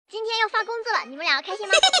今天要发工资了，你们两个开心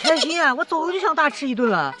吗？开心啊！我早就想大吃一顿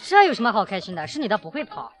了。这有什么好开心的？是你的不会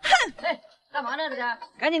跑。哼！哎，干嘛呢这是？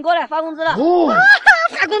赶紧过来发工资了！哦，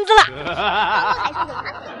发工资了！还是有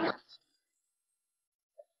他钱的。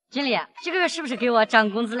经理，这个月是不是给我涨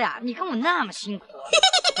工资了呀？你看我那么辛苦。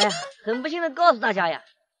哎呀，很不幸的告诉大家呀，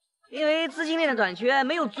因为资金链的短缺，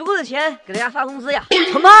没有足够的钱给大家发工资呀。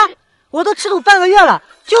什么？我都吃土半个月了，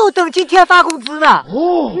就等今天发工资呢。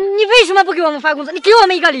哦，你为什么不给我们发工资？你给我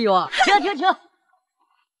们一个理由。停！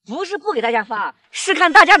不是不给大家发，是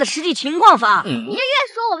看大家的实际情况发。你就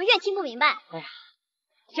越说我们越听不明白。哎呀，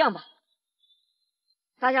这样吧，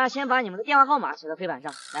大家先把你们的电话号码写到黑板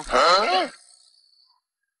上来。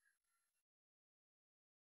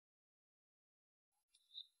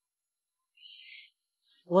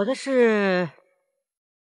我的是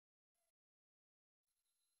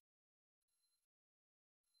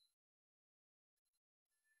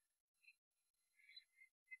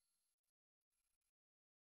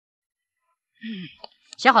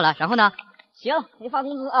写好了，然后呢？行，你发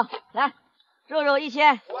工资啊，来，肉肉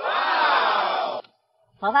1000，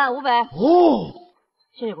炒饭500。哦，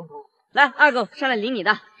谢谢公主。来，二狗上来领你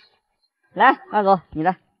的。来，二狗你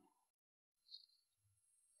的。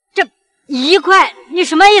这1块，你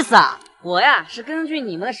什么意思啊？我呀是根据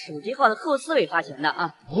你们的手机号的后4位发钱的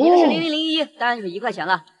啊。你的是0001，当然就是1块钱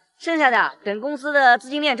了。剩下的等公司的资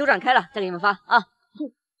金链周转开了再给你们发啊。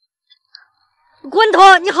滚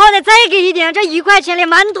头，你好歹再给一点，这1块钱连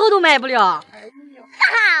馒头都买不了。哈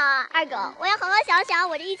哈，二狗，我要好好想想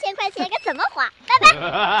我这1000块钱该怎么花。拜拜。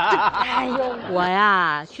哎呦，我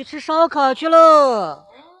呀去吃烧烤去喽。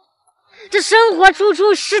这生活处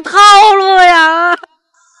处是套路呀。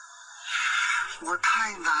我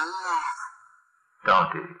太难了。到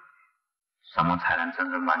底什么才能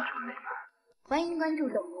真正满足你们？欢迎关注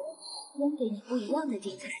懂爷，将给你不一样的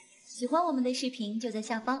精彩。喜欢我们的视频就在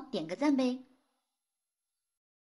下方点个赞呗。